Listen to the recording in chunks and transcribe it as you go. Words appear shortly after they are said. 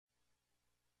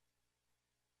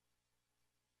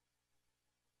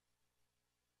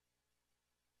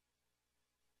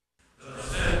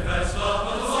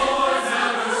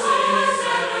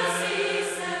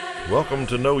Welcome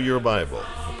to Know Your Bible,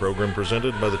 a program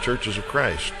presented by the Churches of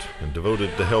Christ and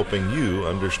devoted to helping you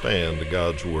understand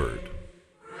God's Word.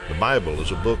 The Bible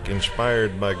is a book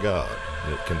inspired by God.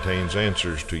 It contains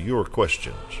answers to your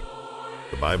questions.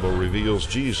 The Bible reveals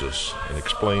Jesus and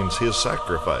explains His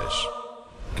sacrifice.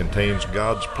 It contains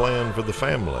God's plan for the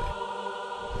family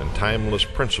and timeless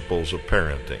principles of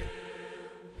parenting.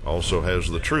 Also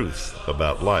has the truth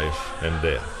about life and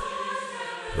death.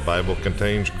 The Bible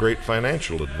contains great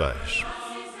financial advice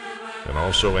and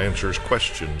also answers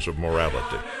questions of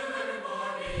morality.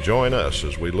 Join us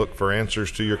as we look for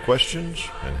answers to your questions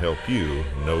and help you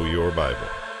know your Bible.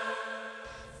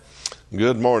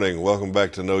 Good morning. Welcome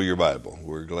back to Know Your Bible.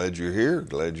 We're glad you're here.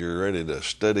 Glad you're ready to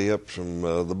study up some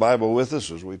the Bible with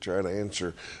us as we try to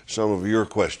answer some of your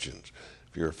questions.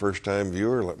 If you're a first-time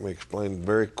viewer, let me explain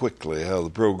very quickly how the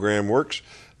program works.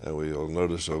 We'll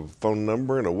notice a phone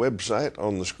number and a website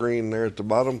on the screen there at the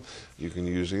bottom. You can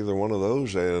use either one of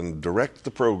those and direct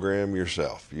the program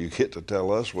yourself. You get to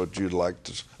tell us what you'd like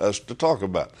us to talk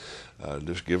about.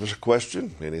 Just give us a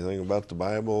question, anything about the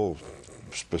Bible,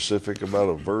 specific about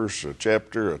a verse, a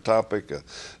chapter, a topic, a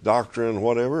doctrine,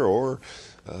 whatever, or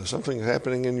something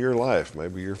happening in your life,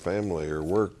 maybe your family or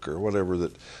work or whatever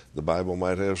that the Bible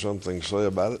might have something to say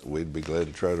about it. We'd be glad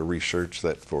to try to research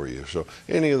that for you. So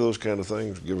any of those kind of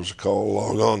things, give us a call,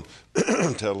 log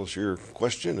on, tell us your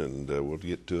question, and we'll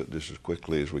get to it just as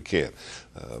quickly as we can.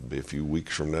 Be a few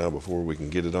weeks from now before we can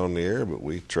get it on the air, but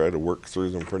we try to work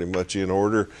through them pretty much in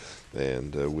order,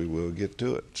 and we will get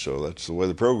to it. So that's the way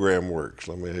the program works.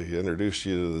 Let me introduce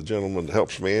you to the gentleman that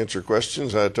helps me answer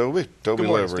questions. Hi, Toby. Toby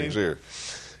Levering's here.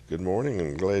 Good morning,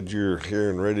 and glad you're here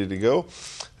and ready to go.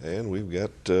 And we've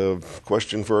got a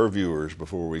question for our viewers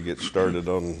before we get started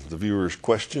on the viewers'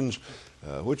 questions.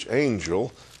 Which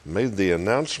angel made the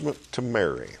announcement to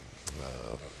Mary?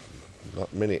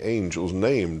 Not many angels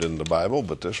named in the Bible,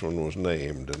 but this one was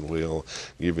named, and we'll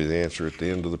give you the answer at the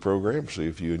end of the program. See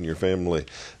if you and your family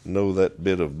know that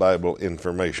bit of Bible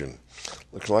information.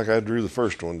 Looks like I drew the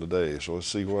first one today, so let's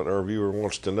see what our viewer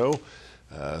wants to know.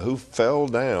 Who fell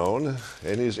down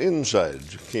and his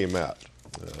insides came out?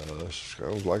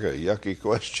 Sounds like a yucky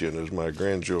question, as my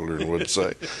grandchildren would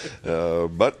say.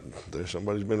 But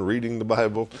somebody's been reading the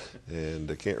Bible,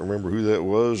 and I can't remember who that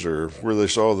was or where they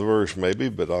saw the verse maybe,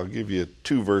 but I'll give you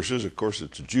two verses. Of course,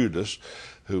 it's Judas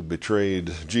who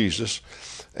betrayed Jesus,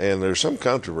 and there's some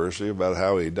controversy about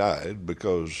how he died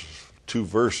because two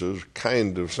verses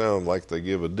kind of sound like they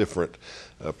give a different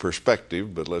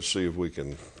perspective, but let's see if we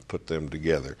can put them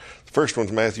together. The first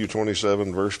one's Matthew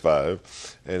 27, verse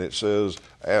 5, and it says,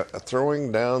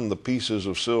 throwing down the pieces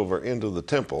of silver into the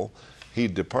temple, he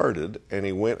departed, and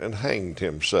he went and hanged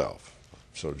himself.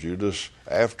 So Judas,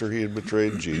 after he had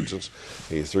betrayed Jesus,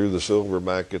 he threw the silver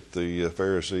back at the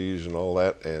Pharisees and all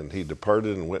that, and he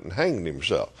departed and went and hanged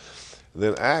himself.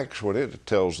 Then Acts, when it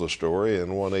tells the story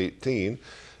in 1:18,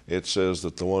 it says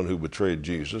that the one who betrayed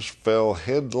Jesus fell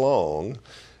headlong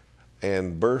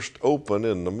and burst open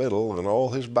in the middle, and all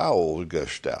his bowels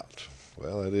gushed out.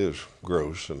 Well, that is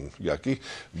gross and yucky,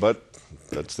 but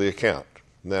that's the account.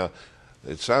 Now,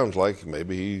 it sounds like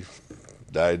maybe he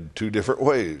died two different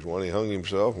ways. One, he hung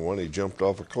himself, and one, he jumped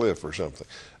off a cliff or something.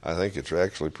 I think it's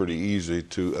actually pretty easy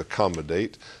to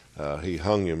accommodate. He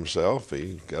hung himself.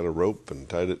 He got a rope and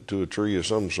tied it to a tree of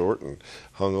some sort and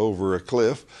hung over a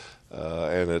cliff.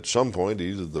 And at some point,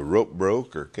 either the rope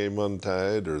broke or came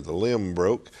untied or the limb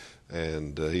broke,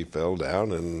 and he fell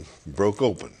down and broke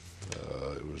open.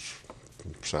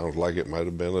 Sounds like it might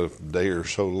have been a day or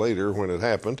so later when it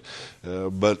happened,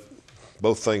 but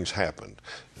both things happened.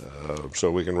 So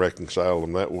we can reconcile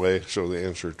them that way. So the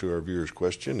answer to our viewer's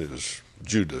question is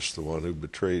Judas, the one who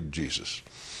betrayed Jesus.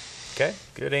 Okay,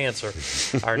 good answer.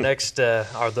 Our next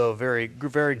are though very,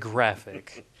 very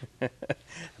graphic,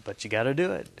 but you got to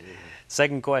do it.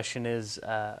 Second question is,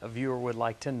 a viewer would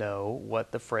like to know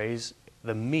what the phrase,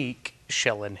 the meek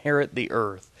shall inherit the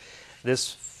earth.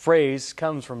 This phrase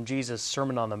comes from Jesus'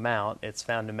 Sermon on the Mount. It's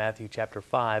found in Matthew chapter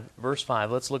 5, verse 5.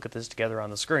 Let's look at this together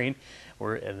on the screen.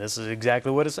 And this is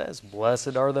exactly what it says.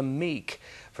 Blessed are the meek,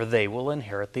 for they will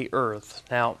inherit the earth.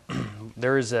 Now,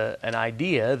 there is an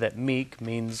idea that meek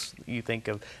means, you think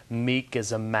of meek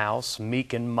as a mouse,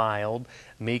 meek and mild.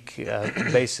 Meek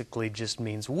basically just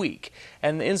means weak.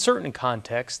 And in certain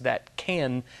contexts, that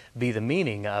can be the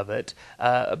meaning of it.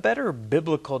 A better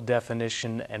biblical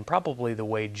definition, and probably the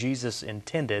way Jesus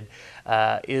intended,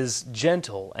 is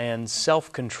gentle and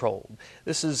self-controlled.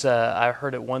 This is, I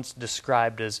heard it once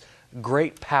described as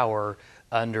great power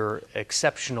under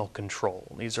exceptional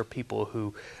control. These are people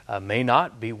who may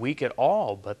not be weak at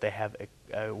all, but they have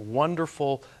a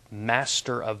wonderful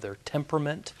master of their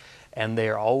temperament and they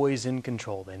are always in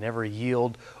control. They never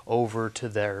yield over to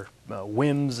their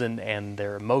whims and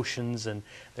their emotions, and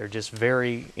they're just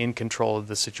very in control of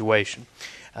the situation.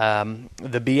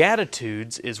 The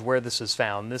Beatitudes is where this is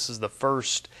found. This is the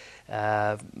first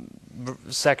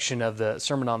section of the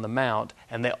Sermon on the Mount,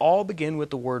 and they all begin with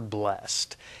the word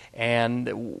blessed.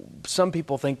 And some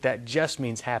people think that just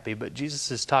means happy, but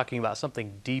Jesus is talking about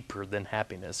something deeper than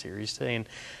happiness here. He's saying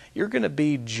you're going to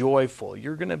be joyful.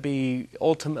 You're going to be,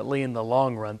 ultimately in the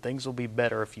long run, things will be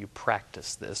better if you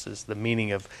practice this, is the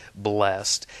meaning of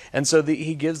blessed. And so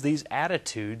he gives these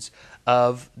attitudes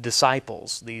of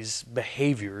disciples, these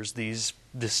behaviors, these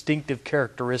distinctive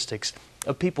characteristics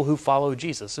of people who follow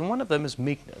Jesus. And one of them is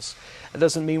meekness. It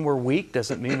doesn't mean we're weak,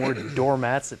 doesn't mean we're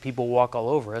doormats that people walk all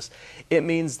over us. It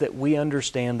means that we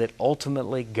understand that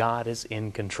ultimately God is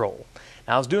in control.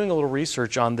 Now, I was doing a little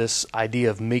research on this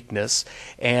idea of meekness,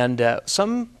 and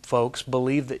some folks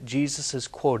believe that Jesus is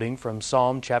quoting from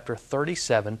Psalm chapter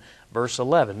 37, verse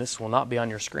 11. This will not be on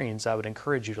your screens. I would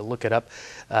encourage you to look it up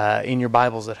in your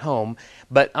Bibles at home.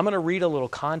 But I'm going to read a little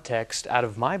context out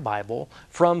of my Bible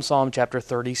from Psalm chapter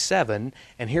 37,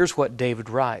 and here's what David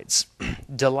writes.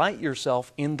 Delight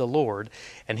yourself in the Lord,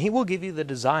 and He will give you the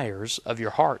desires of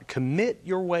your heart. Commit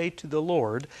your way to the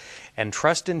Lord, and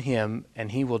trust in Him,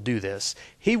 and He will do this.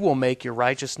 He will make your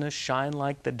righteousness shine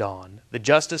like the dawn. The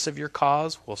justice of your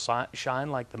cause will shine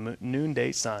like the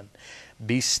noonday sun.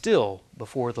 Be still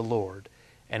before the Lord,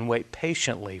 and wait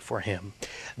patiently for Him.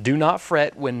 Do not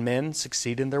fret when men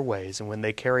succeed in their ways, and when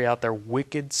they carry out their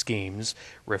wicked schemes.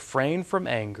 Refrain from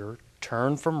anger,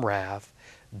 turn from wrath.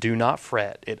 Do not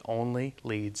fret, it only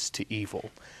leads to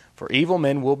evil. For evil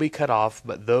men will be cut off,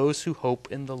 but those who hope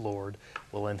in the Lord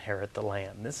will inherit the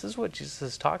land. This is what Jesus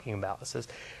is talking about. It says,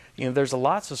 there's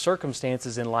lots of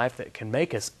circumstances in life that can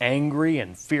make us angry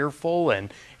and fearful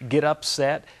and get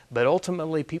upset, but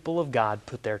ultimately people of God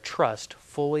put their trust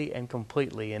fully and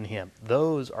completely in Him.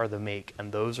 Those are the meek,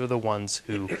 and those are the ones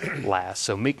who last.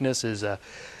 So meekness is an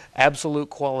absolute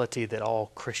quality that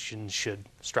all Christians should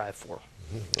strive for.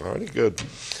 All righty, good.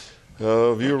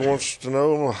 A viewer wants to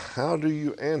know, how do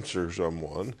you answer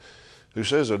someone who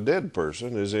says a dead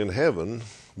person is in heaven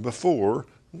before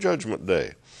Judgment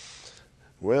Day?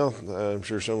 Well, I'm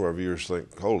sure some of our viewers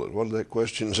think, hold it, what did that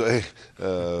question say?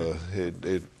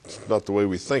 It's not the way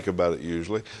we think about it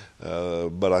usually,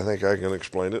 but I think I can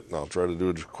explain it, and I'll try to do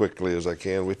it as quickly as I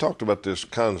can. We talked about this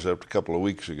concept a couple of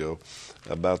weeks ago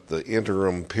about the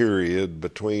interim period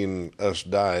between us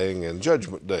dying and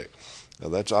Judgment Day. Now,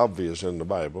 that's obvious in the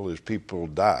Bible, is people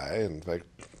die. In fact,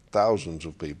 thousands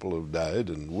of people have died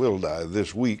and will die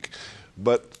this week.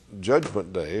 But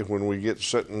Judgment Day, when we get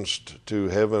sentenced to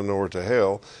heaven or to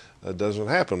hell, doesn't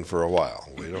happen for a while.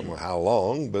 We don't know how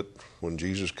long, but when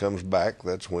Jesus comes back,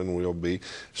 that's when we'll be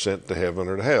sent to heaven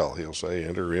or to hell. He'll say,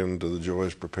 enter into the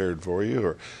joys prepared for you,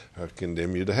 or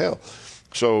condemn you to hell.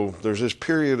 So there's this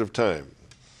period of time.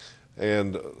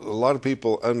 And a lot of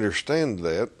people understand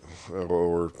that,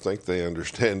 or think they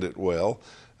understand it well.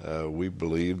 We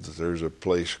believe that there's a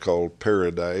place called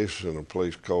paradise and a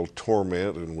place called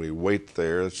torment, and we wait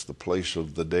there. It's the place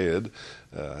of the dead.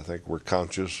 I think we're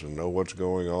conscious and know what's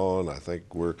going on. I think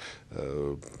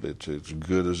it's as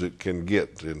good as it can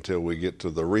get until we get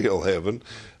to the real heaven.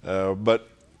 But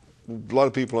a lot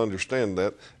of people understand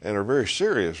that and are very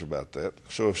serious about that.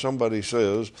 So if somebody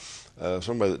says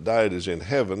somebody that died is in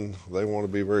heaven, they want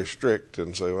to be very strict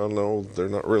and say, well, no, they're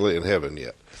not really in heaven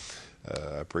yet.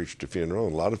 I preached a funeral,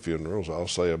 and a lot of funerals I'll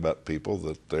say about people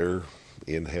that they're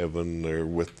in heaven, they're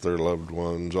with their loved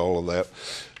ones, all of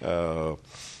that.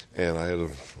 And I had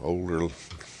an older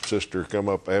sister come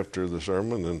up after the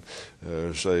sermon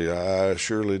and say, I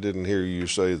surely didn't hear you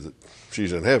say that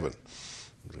she's in heaven.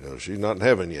 She's not in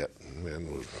heaven yet, and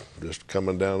was just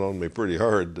coming down on me pretty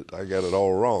hard that I got it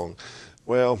all wrong.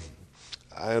 Well,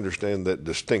 I understand that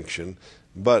distinction,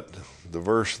 but the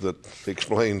verse that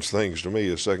explains things to me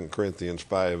is 2 Corinthians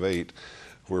 5:8,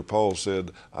 where Paul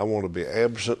said, I want to be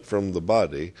absent from the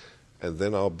body, and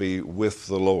then I'll be with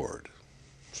the Lord.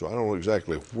 So I don't know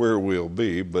exactly where we'll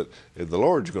be, but the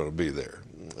Lord's going to be there.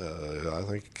 I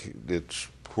think it's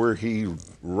where He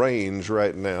reigns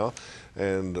right now,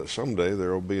 and someday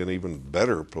there will be an even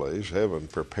better place, heaven,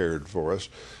 prepared for us.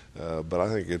 But I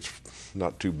think it's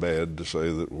not too bad to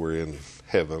say that we're in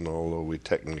heaven, although we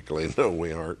technically know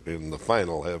we aren't in the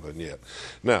final heaven yet.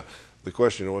 Now, the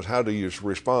question was, how do you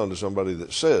respond to somebody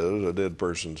that says a dead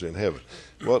person's in heaven?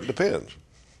 Well, it depends.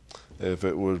 If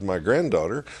it was my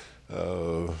granddaughter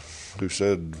who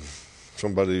said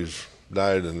somebody's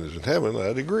died and is in heaven,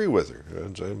 I'd agree with her.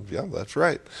 I'd say, yeah, that's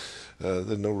right.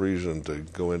 There's no reason to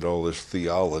go into all this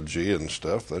theology and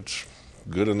stuff. That's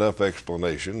good enough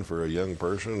explanation for a young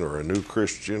person or a new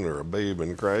Christian or a babe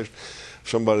in Christ,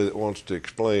 somebody that wants to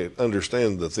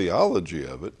understand the theology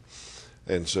of it,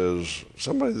 and says,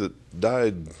 somebody that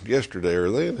died yesterday,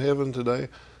 are they in heaven today?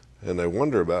 And they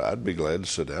wonder about it, I'd be glad to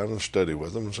sit down and study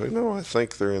with them and say, no, I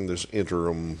think they're in this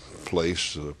interim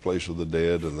place, the place of the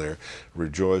dead, and they're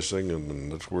rejoicing,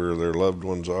 and that's where their loved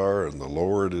ones are, and the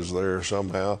Lord is there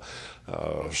somehow.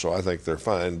 So I think they're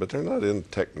fine, but they're not in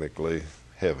technically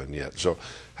heaven yet. So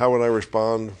how would I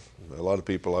respond? A lot of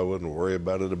people I wouldn't worry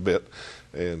about it a bit,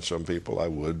 and some people I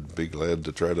would be glad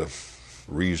to try to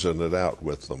reason it out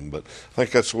with them. But I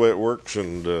think that's the way it works,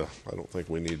 and I don't think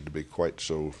we need to be quite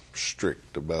so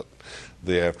strict about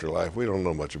the afterlife. We don't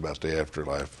know much about the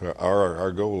afterlife.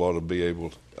 Our goal ought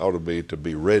to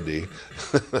be ready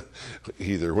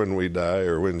either when we die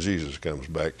or when Jesus comes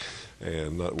back,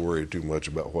 and not worry too much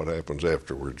about what happens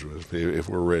afterwards. If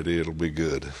we're ready, it'll be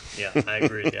good. Yeah, I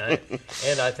agree.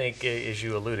 And I think, as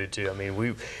you alluded to, I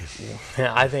mean,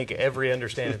 I think every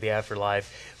understanding of the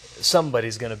afterlife,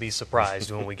 somebody's going to be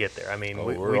surprised when we get there. I mean,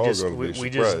 we're all going to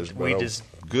be surprised by how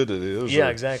good it is. Yeah,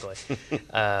 exactly.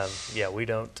 We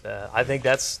don't. I think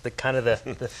that's the kind of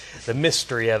the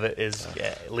mystery of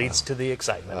it leads to the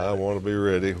excitement. I want to be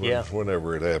ready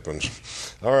whenever it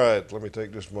happens. All right, let me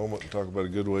take this moment and talk about a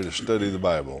good way to study the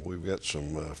Bible. We've got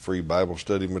some free Bible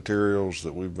study materials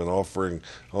that we've been offering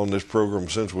on this program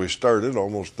since we started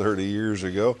almost 30 years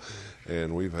ago.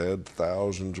 And we've had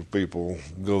thousands of people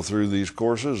go through these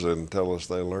courses and tell us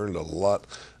they learned a lot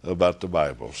about the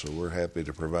Bible. So we're happy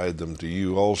to provide them to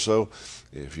you also.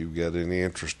 If you've got any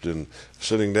interest in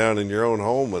sitting down in your own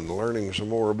home and learning some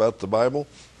more about the Bible,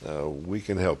 we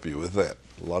can help you with that.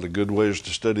 A lot of good ways to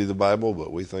study the Bible,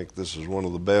 but we think this is one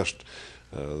of the best.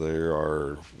 There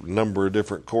are a number of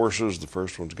different courses. The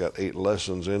first one's got 8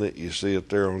 lessons in it. You see it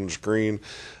there on the screen.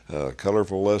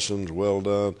 Colorful lessons, well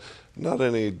done. Not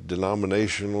any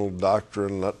denominational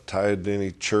doctrine, not tied to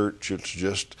any church. It's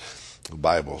just a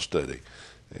Bible study,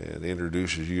 and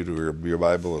introduces you to your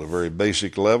Bible at a very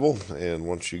basic level. And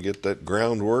once you get that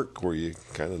groundwork where you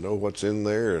kind of know what's in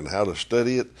there and how to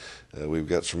study it, we've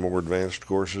got some more advanced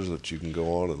courses that you can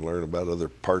go on and learn about other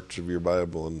parts of your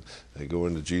Bible, and they go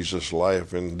into Jesus'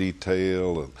 life in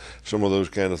detail and some of those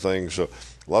kind of things. So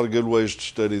a lot of good ways to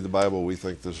study the Bible. We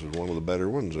think this is one of the better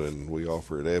ones, and we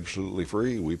offer it absolutely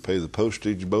free. We pay the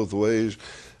postage both ways,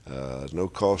 no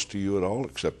cost to you at all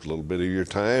except a little bit of your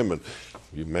time, and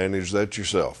you manage that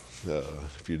yourself.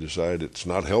 If you decide it's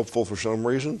not helpful for some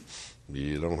reason,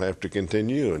 you don't have to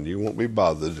continue, and you won't be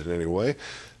bothered in any way.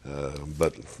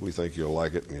 But we think you'll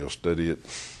like it, and you'll study it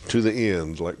to the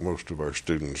end like most of our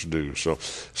students do. So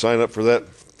sign up for that.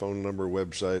 Phone number,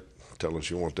 website. Tell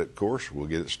us you want that course. We'll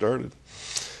get it started.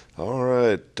 All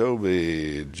right,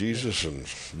 Toby, Jesus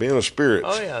and being a spirit.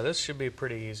 Oh, yeah, this should be a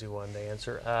pretty easy one to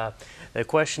answer. The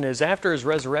question is, after his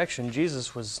resurrection,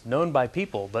 Jesus was known by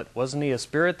people, but wasn't he a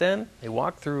spirit then? He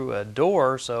walked through a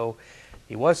door, so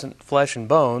he wasn't flesh and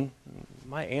bone.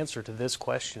 My answer to this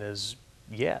question is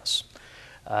yes.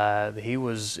 He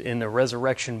was in a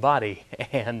resurrection body,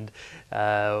 and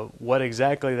what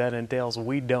exactly that entails,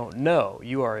 we don't know.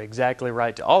 You are exactly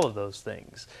right to all of those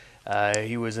things.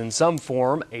 He was in some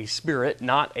form a spirit,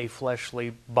 not a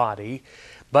fleshly body,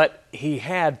 but he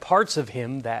had parts of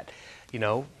him that,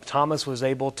 Thomas was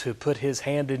able to put his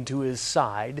hand into his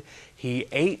side. He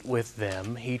ate with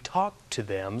them. He talked to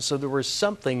them. So there was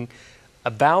something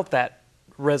about that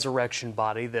resurrection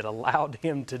body that allowed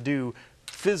him to do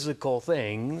physical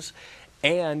things,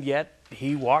 and yet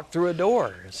he walked through a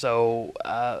door. So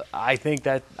I think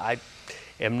that I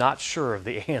am not sure of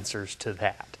the answers to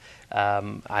that.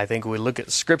 I think we look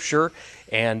at Scripture,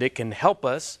 and it can help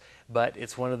us, but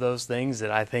it's one of those things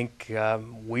that I think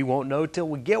we won't know till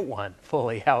we get one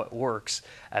fully how it works,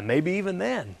 and maybe even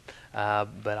then.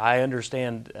 But I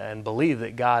understand and believe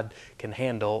that God can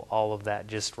handle all of that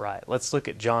just right. Let's look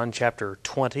at John chapter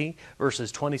 20,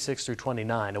 verses 26 through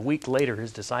 29. A week later,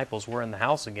 his disciples were in the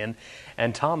house again,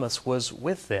 and Thomas was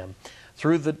with them.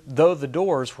 Though the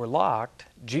doors were locked,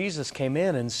 Jesus came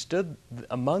in and stood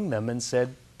among them and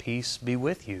said, "Peace be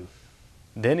with you."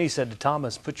 Then he said to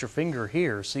Thomas, "Put your finger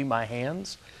here, see my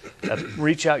hands?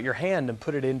 Reach out your hand and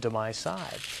put it into my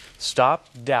side. Stop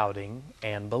doubting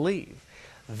and believe."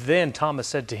 Then Thomas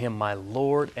said to him, "My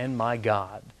Lord and my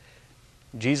God."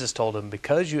 Jesus told him,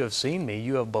 "Because you have seen me,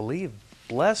 you have believed.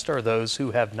 Blessed are those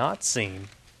who have not seen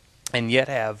and yet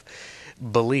have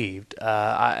believed.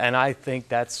 And I think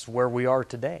that's where we are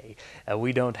today.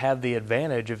 We don't have the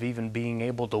advantage of even being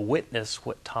able to witness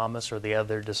what Thomas or the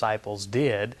other disciples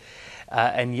did.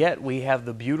 And yet we have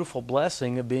the beautiful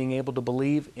blessing of being able to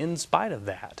believe in spite of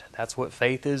that. That's what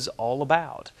faith is all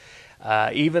about.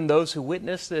 Even those who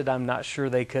witnessed it, I'm not sure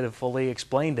they could have fully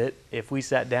explained it if we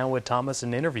sat down with Thomas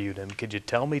and interviewed him. Could you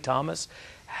tell me, Thomas,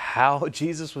 how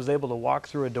Jesus was able to walk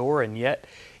through a door and yet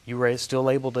you were still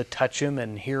able to touch him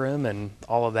and hear him and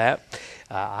all of that?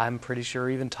 I'm pretty sure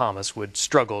even Thomas would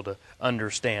struggle to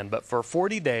understand. But for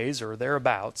 40 days or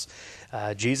thereabouts,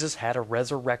 Jesus had a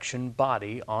resurrection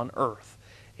body on earth.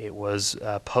 It was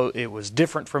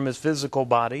different from his physical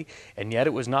body, and yet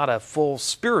it was not a full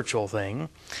spiritual thing.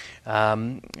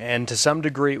 And to some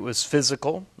degree it was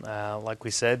physical. Like we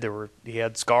said, he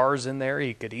had scars in there.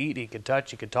 He could eat, he could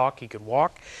touch, he could talk, he could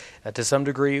walk. To some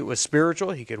degree it was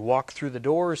spiritual. He could walk through the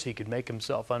doors. He could make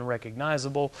himself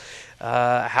unrecognizable.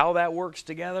 How that works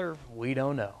together, we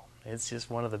don't know. It's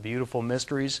just one of the beautiful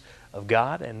mysteries of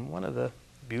God and one of the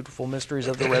beautiful mysteries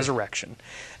of the resurrection.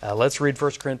 Let's read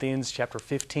 1 Corinthians chapter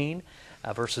 15,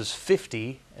 verses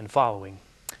 50 and following.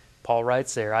 Paul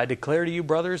writes there, I declare to you,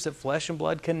 brothers, that flesh and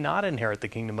blood cannot inherit the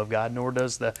kingdom of God, nor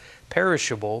does the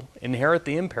perishable inherit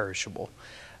the imperishable.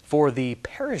 For the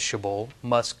perishable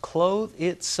must clothe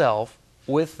itself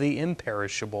with the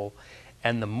imperishable,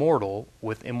 and the mortal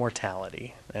with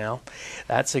immortality. Now,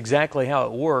 that's exactly how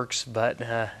it works, but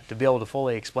to be able to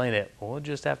fully explain it, we'll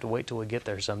just have to wait till we get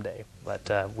there someday.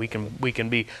 But we can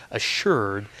be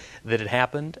assured that it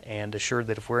happened, and assured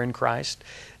that if we're in Christ,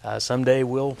 someday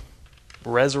we'll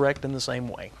resurrect in the same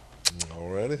way. All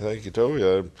righty. Thank you, Toby.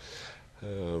 I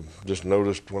just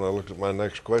noticed when I looked at my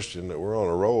next question that we're on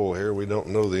a roll here. We don't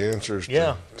know the answers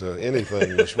to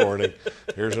anything this morning.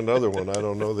 Here's another one I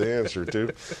don't know the answer to.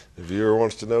 The viewer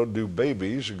wants to know, do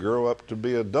babies grow up to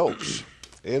be adults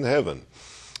in heaven?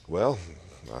 Well,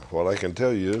 what I can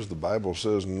tell you is the Bible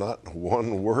says not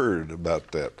one word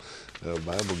about that. The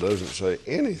Bible doesn't say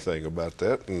anything about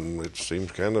that, and it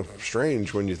seems kind of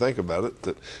strange when you think about it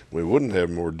that we wouldn't have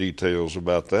more details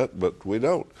about that, but we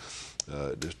don't.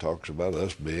 It just talks about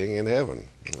us being in heaven.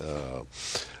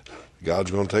 God's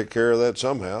going to take care of that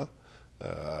somehow.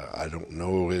 I don't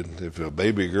know if a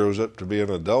baby grows up to be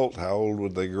an adult, how old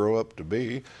would they grow up to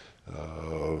be?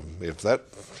 If that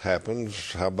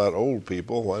happens, how about old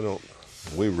people? Why don't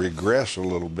we regress a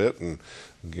little bit and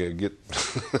get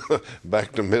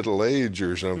back to middle age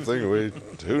or something?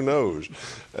 Who knows?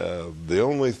 The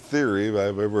only theory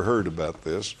I've ever heard about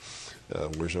this,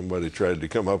 where somebody tried to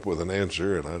come up with an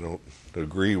answer, and I don't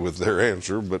agree with their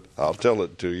answer, but I'll tell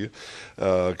it to you,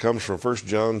 comes from 1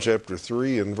 John chapter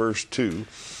 3 and verse 2.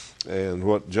 And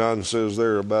what John says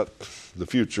there about the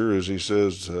future is he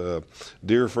says,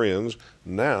 dear friends,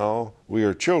 now we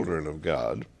are children of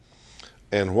God,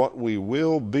 and what we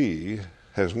will be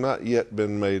has not yet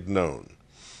been made known.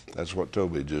 That's what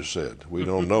Toby just said. We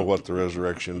don't know what the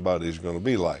resurrection body is going to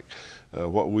be like.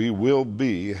 What we will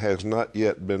be has not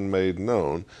yet been made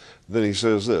known. Then he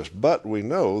says this, but we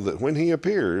know that when he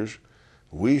appears,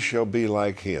 we shall be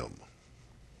like him.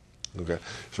 Okay,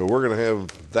 so we're going to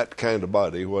have that kind of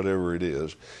body, whatever it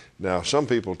is. Now, some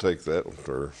people take that,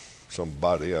 or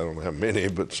somebody, I don't know how many,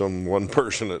 but one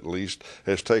person at least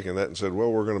has taken that and said,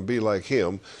 well, we're going to be like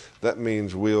him. That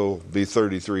means we'll be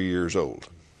 33 years old.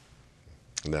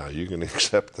 Now, you can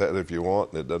accept that if you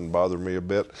want, and it doesn't bother me a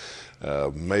bit.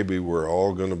 Maybe we're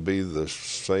all going to be the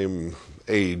same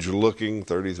age looking.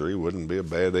 33 wouldn't be a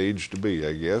bad age to be,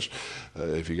 I guess,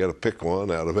 if you got to pick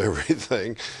one out of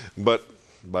everything. But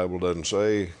the Bible doesn't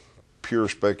say, pure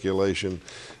speculation.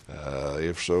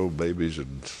 If so, babies had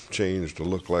changed to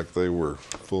look like they were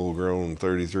full-grown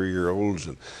 33-year-olds,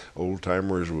 and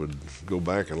old-timers would go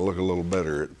back and look a little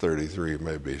better at 33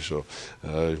 maybe. So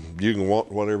you can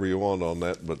want whatever you want on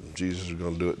that, but Jesus is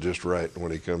going to do it just right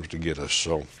when he comes to get us.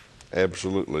 So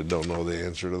absolutely don't know the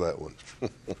answer to that one.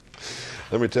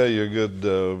 Let me tell you a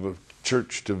good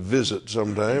church to visit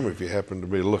sometime if you happen to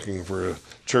be looking for a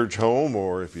church home,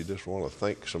 or if you just want to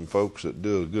thank some folks that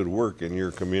do good work in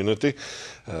your community.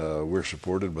 We're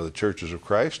supported by the Churches of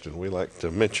Christ, and we like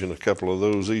to mention a couple of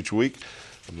those each week.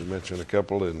 We mentioned a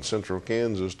couple in central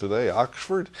Kansas today,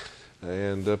 Oxford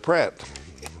and Pratt.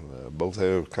 Both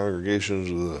have congregations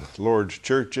of the Lord's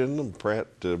Church in them. Pratt,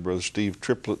 Brother Steve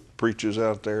Triplett preaches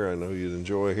out there. I know you'd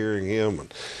enjoy hearing him.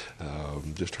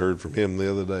 And just heard from him the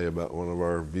other day about one of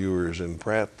our viewers in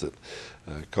Pratt that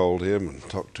I called him and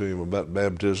talked to him about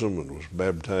baptism and was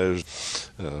baptized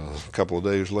a couple of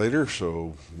days later.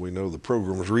 So we know the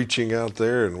program is reaching out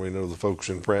there, and we know the folks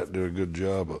in Pratt do a good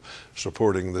job of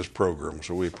supporting this program,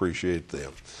 so we appreciate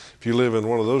them. If you live in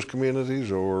one of those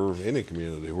communities or any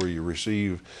community where you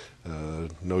receive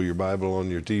Know Your Bible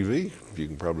on your TV, you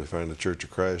can probably find a Church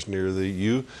of Christ near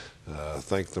you.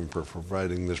 Thank them for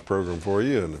providing this program for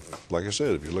you. And like I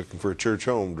said, if you're looking for a church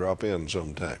home, drop in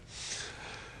sometime.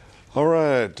 All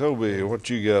right, Toby, what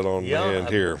you got on hand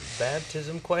here?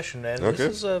 Baptism question, and Okay.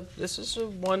 this is a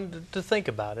one to think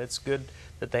about. It's good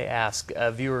that they ask.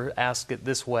 A viewer asked it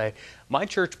this way: my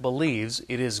church believes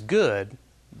it is good,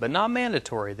 but not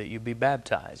mandatory that you be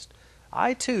baptized.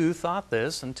 I too thought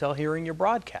this until hearing your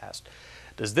broadcast.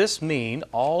 Does this mean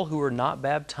all who are not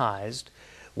baptized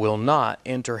will not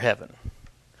enter heaven?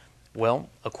 Well,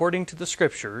 according to the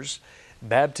Scriptures,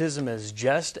 baptism is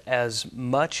just as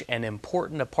much an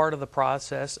important a part of the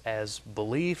process as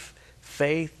belief,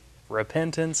 faith,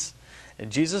 repentance.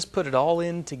 And Jesus put it all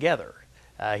in together.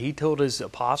 He told His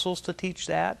apostles to teach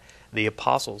that. The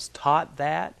apostles taught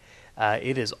that.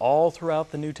 It is all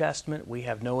throughout the New Testament. We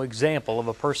have no example of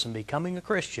a person becoming a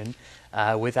Christian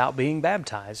without being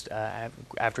baptized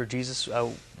after Jesus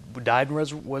died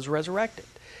and was resurrected.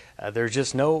 There's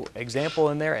just no example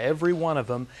in there. Every one of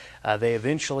them, they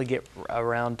eventually get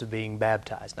around to being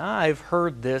baptized. Now, I've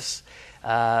heard this,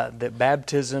 that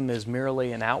baptism is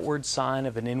merely an outward sign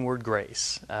of an inward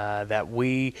grace, that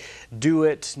we do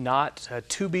it not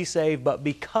to be saved, but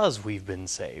because we've been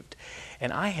saved.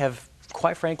 And I have,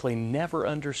 quite frankly, never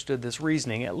understood this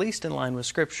reasoning, at least in line with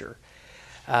Scripture.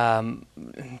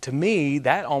 To me,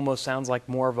 that almost sounds like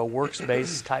more of a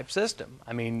works-based type system.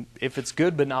 I mean, if it's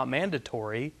good but not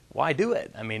mandatory, why do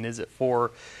it? I mean, is it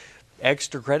for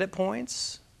extra credit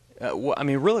points? I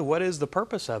mean, really, what is the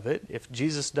purpose of it if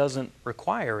Jesus doesn't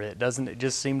require it? Doesn't it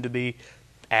just seem to be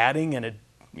adding and,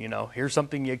 here's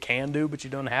something you can do but you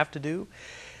don't have to do?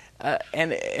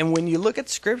 And when you look at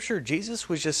Scripture, Jesus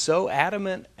was just so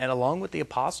adamant, and along with the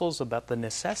apostles, about the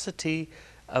necessity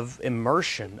of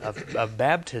immersion, of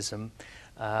baptism,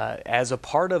 as a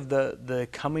part of the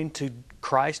coming to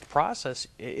Christ process.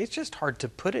 It's just hard to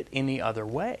put it any other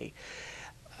way.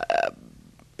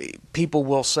 People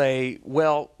will say,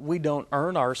 well, we don't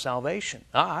earn our salvation.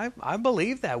 I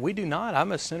believe that. We do not.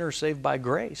 I'm a sinner saved by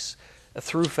grace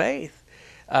through faith.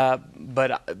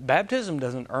 But baptism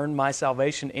doesn't earn my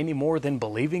salvation any more than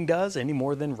believing does, any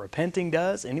more than repenting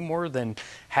does, any more than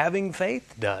having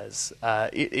faith does.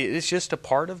 It's just a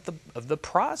part of the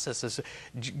process.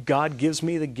 God gives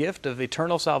me the gift of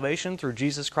eternal salvation through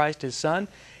Jesus Christ, His Son,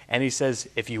 and He says,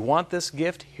 if you want this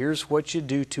gift, here's what you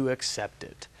do to accept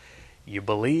it. You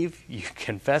believe, you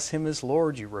confess Him as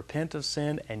Lord, you repent of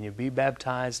sin, and you be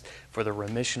baptized for the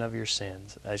remission of your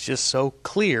sins. It's just so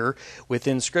clear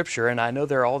within Scripture, and I know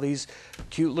there are all these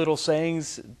cute little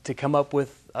sayings to come up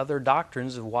with other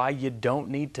doctrines of why you don't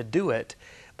need to do it,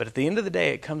 but at the end of the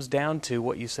day, it comes down to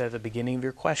what you said at the beginning of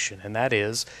your question, and that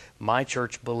is, my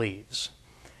church believes.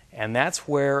 And that's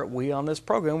where we on this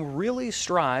program really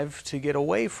strive to get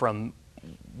away from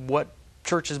what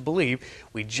churches believe.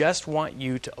 We just want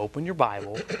you to open your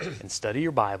Bible and study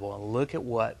your Bible and look at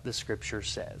what the Scripture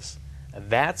says. And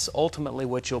that's ultimately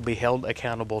what you'll be held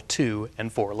accountable to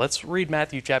and for. Let's read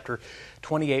Matthew chapter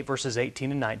 28, verses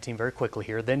 18 and 19 very quickly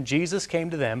here. Then Jesus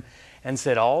came to them and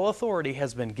said, all authority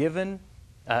has been given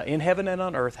in heaven and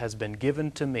on earth has been given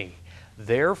to me.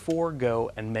 Therefore go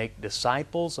and make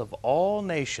disciples of all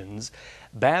nations,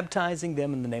 baptizing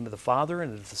them in the name of the Father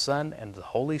and of the Son and of the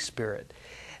Holy Spirit.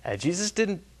 Jesus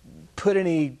didn't put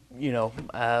any,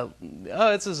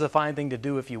 this is a fine thing to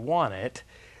do if you want it,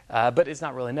 but it's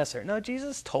not really necessary. No,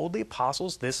 Jesus told the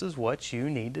apostles, this is what you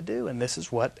need to do, and this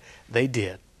is what they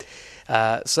did.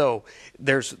 So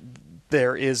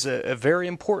there is a very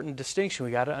important distinction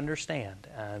we got to understand.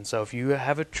 And so if you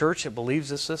have a church that believes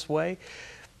this way,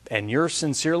 and you're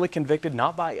sincerely convicted,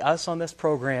 not by us on this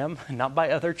program, not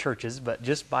by other churches, but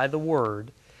just by the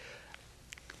Word,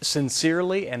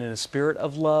 sincerely and in a spirit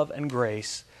of love and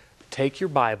grace, take your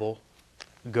Bible,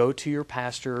 go to your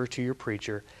pastor or to your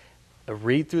preacher,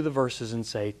 read through the verses and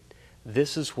say,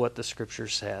 this is what the Scripture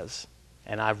says,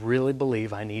 and I really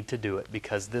believe I need to do it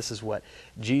because this is what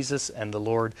Jesus and the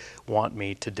Lord want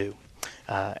me to do.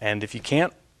 And if you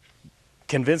can't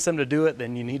convince them to do it,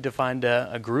 then you need to find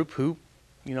a group who,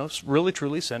 really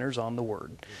truly centers on the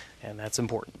Word, and that's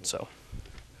important. So.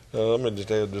 Let me just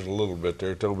add just a little bit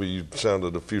there. Toby, you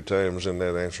sounded a few times in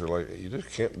that answer like you just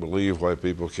can't believe why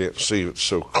people can't see it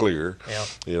so clear.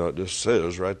 Yeah. It just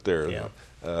says right there.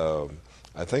 Yeah.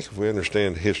 I think if we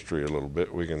understand history a little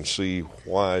bit, we can see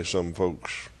why some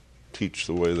folks teach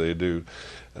the way they do.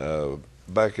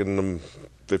 Back in the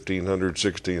 1500,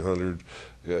 1600,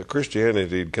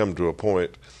 Christianity had come to a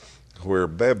point where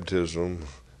baptism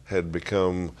had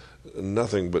become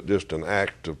nothing but just an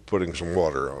act of putting some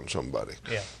water on somebody.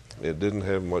 Yeah. It didn't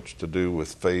have much to do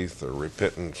with faith or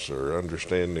repentance or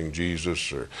understanding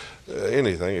Jesus or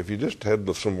anything. If you just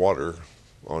had some water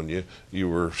on you, you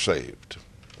were saved.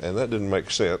 And that didn't make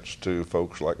sense to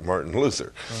folks like Martin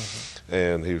Luther. Mm-hmm.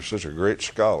 And he was such a great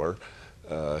scholar.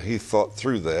 He thought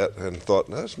through that and thought,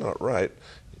 that's not right.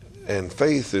 And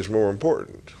faith is more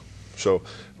important. So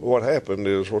what happened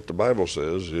is what the Bible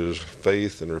says is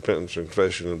faith and repentance and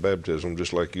confession and baptism,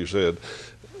 just like you said,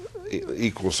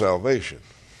 equal salvation.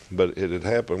 But it had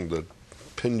happened, the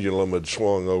pendulum had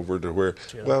swung over to where,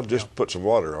 well, just put some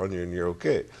water on you and you're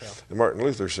okay. Yeah. And Martin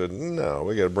Luther said, no,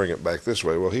 we got to bring it back this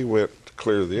way. Well, he went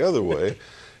clear the other way,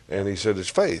 and he said it's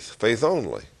faith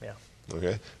only. Yeah.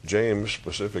 Okay. James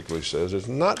specifically says it's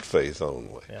not faith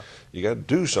only. Yeah. You got to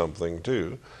do something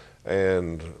too.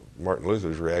 And Martin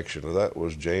Luther's reaction to that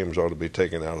was James ought to be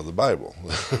taken out of the Bible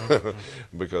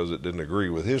because it didn't agree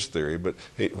with his theory. But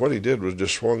what he did was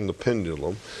just swung the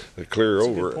pendulum clear That's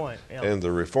over. A good point. Yeah. And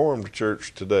the Reformed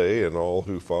Church today and all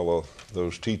who follow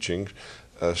those teachings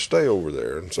stay over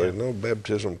there and say, no,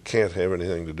 baptism can't have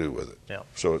anything to do with it. Yeah.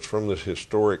 So it's from this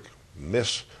historic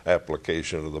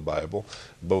misapplication of the Bible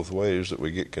both ways that we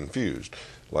get confused.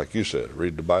 Like you said,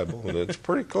 read the Bible, and it's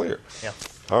pretty clear. Yeah.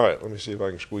 All right, let me see if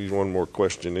I can squeeze one more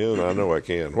question in. I know I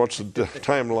can. What's the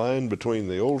timeline between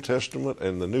the Old Testament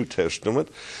and the New Testament?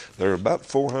 There are about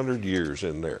 400 years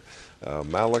in there.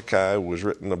 Malachi was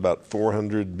written about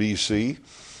 400 B.C.,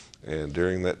 and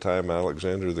during that time,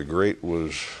 Alexander the Great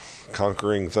was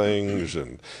conquering things,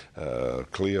 and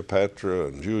Cleopatra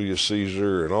and Julius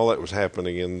Caesar and all that was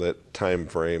happening in that time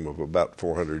frame of about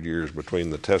 400 years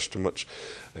between the Testaments.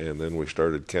 And then we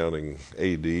started counting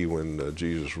A.D. when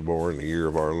Jesus was born, the year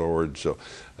of our Lord. So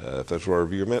if that's what our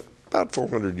view meant, about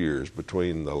 400 years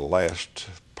between the last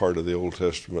part of the Old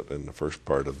Testament and the first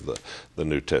part of the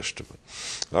New Testament.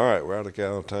 All right, we're out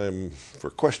of time for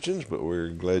questions, but we're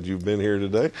glad you've been here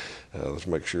today. Let's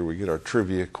make sure we get our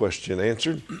trivia question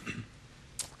answered.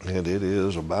 And it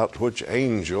is about which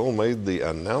angel made the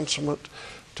announcement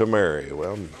to Mary.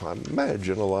 Well, I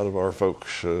imagine a lot of our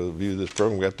folks view this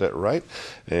program got that right.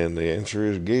 And the answer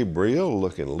is Gabriel.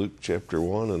 Look in Luke chapter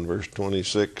 1 and verse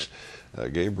 26.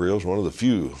 Gabriel's one of the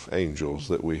few angels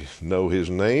that we know his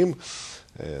name.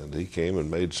 And he came and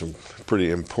made some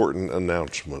pretty important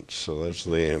announcements. So that's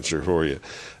the answer for you.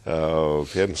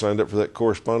 If you hadn't signed up for that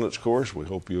correspondence course, we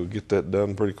hope you'll get that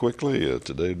done pretty quickly.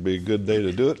 Today would be a good day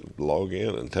to do it. Log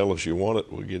in and tell us you want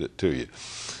it. We'll get it to you.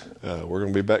 We're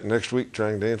going to be back next week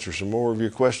trying to answer some more of your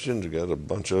questions. We've got a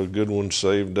bunch of good ones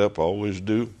saved up. Always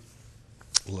do.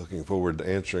 Looking forward to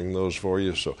answering those for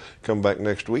you. So come back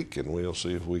next week and we'll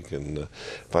see if we can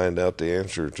find out the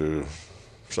answer to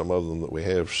some of them that we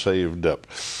have saved up.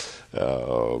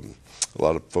 A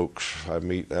lot of folks I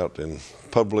meet out in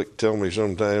public tell me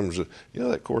sometimes,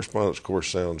 that correspondence course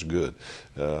sounds good.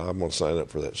 I'm going to sign up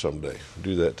for that someday.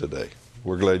 Do that today.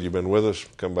 We're glad you've been with us.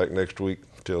 Come back next week.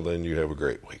 Till then, you have a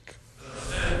great week.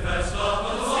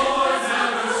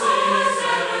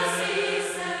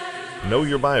 Know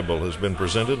Your Bible has been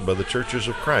presented by the Churches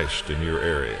of Christ in your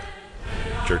area.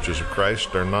 Churches of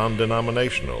Christ are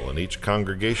non-denominational, and each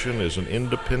congregation is an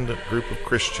independent group of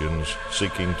Christians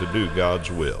seeking to do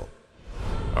God's will.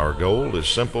 Our goal is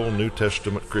simple New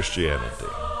Testament Christianity.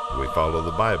 We follow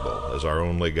the Bible as our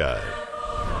only guide.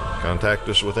 Contact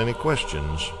us with any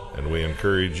questions, and we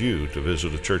encourage you to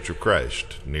visit a Church of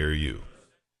Christ near you.